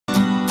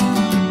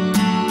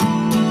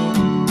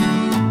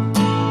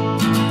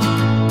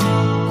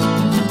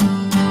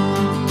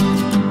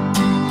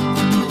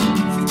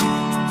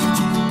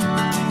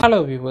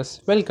Hello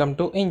viewers, welcome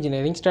to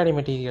Engineering Study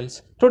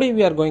Materials. Today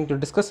we are going to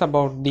discuss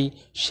about the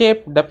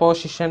shape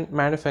deposition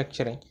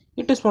manufacturing.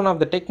 It is one of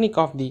the technique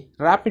of the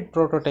rapid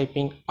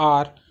prototyping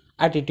or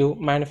additive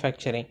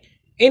manufacturing.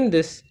 In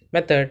this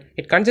method,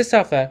 it consists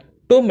of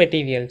two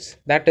materials,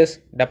 that is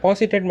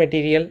deposited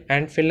material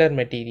and filler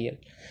material.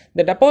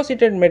 The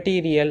deposited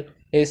material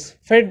is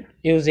fed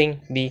using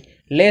the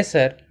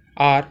laser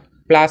or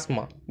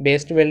plasma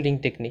based welding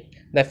technique.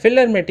 The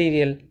filler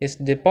material is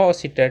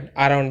deposited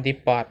around the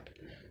part.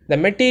 The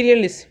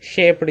material is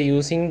shaped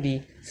using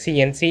the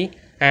CNC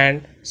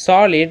and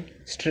solid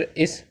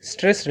is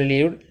stress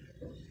relieved.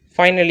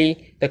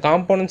 Finally, the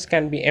components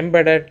can be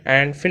embedded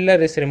and filler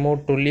is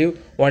removed to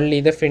leave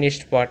only the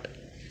finished part.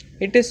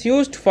 It is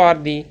used for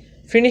the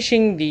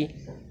finishing the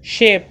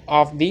shape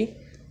of the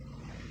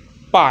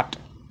part.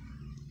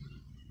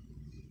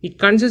 It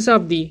consists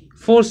of the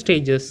four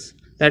stages,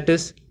 that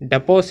is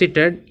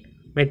deposited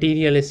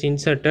material is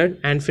inserted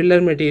and filler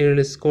material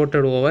is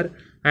coated over,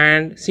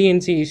 and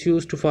CNC is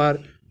used for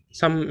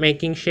some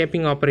making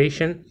shaping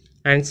operation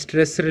and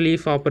stress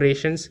relief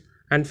operations,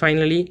 and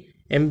finally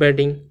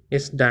embedding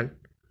is done.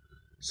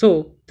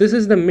 So this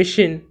is the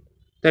machine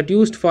that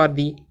used for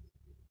the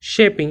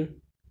shape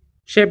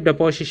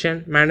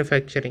deposition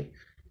manufacturing.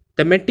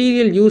 The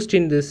material used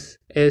in this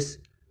is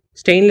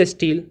stainless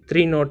steel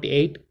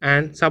 308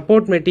 and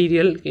support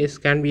material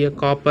can be a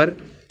copper,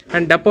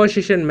 and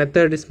deposition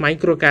method is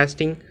micro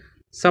casting.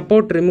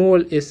 Support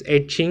removal is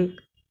etching,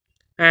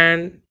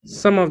 and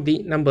some of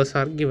the numbers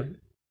are given.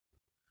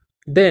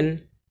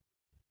 Then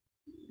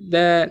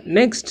the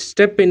next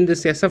step in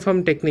this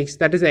SFM techniques,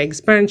 that is the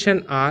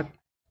expansion, are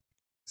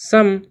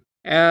some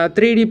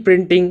 3D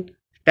printing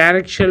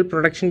directional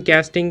production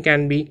casting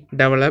can be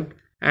developed,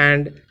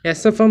 and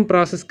SFM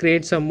process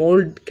creates a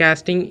mold.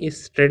 Casting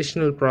is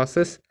traditional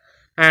process,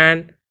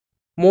 and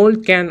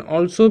mold can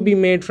also be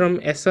made from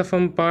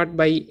SFM part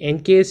by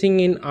encasing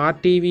in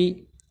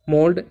RTV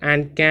mold,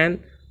 and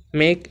can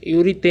make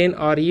urethane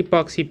or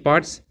epoxy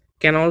parts.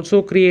 Can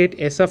also create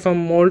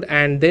SFM mold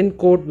and then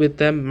coat with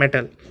the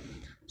metal.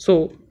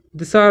 So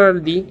these are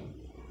the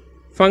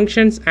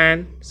functions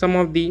and some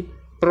of the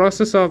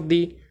process of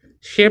the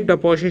shape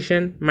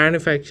deposition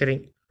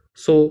manufacturing.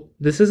 So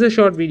this is a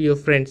short video,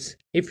 friends.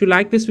 If you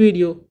like this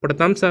video, put a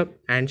thumbs up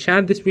and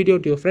share this video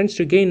to your friends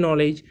to gain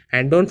knowledge,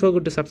 and don't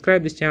forget to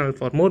subscribe this channel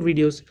for more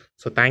videos.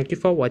 So thank you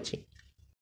for watching.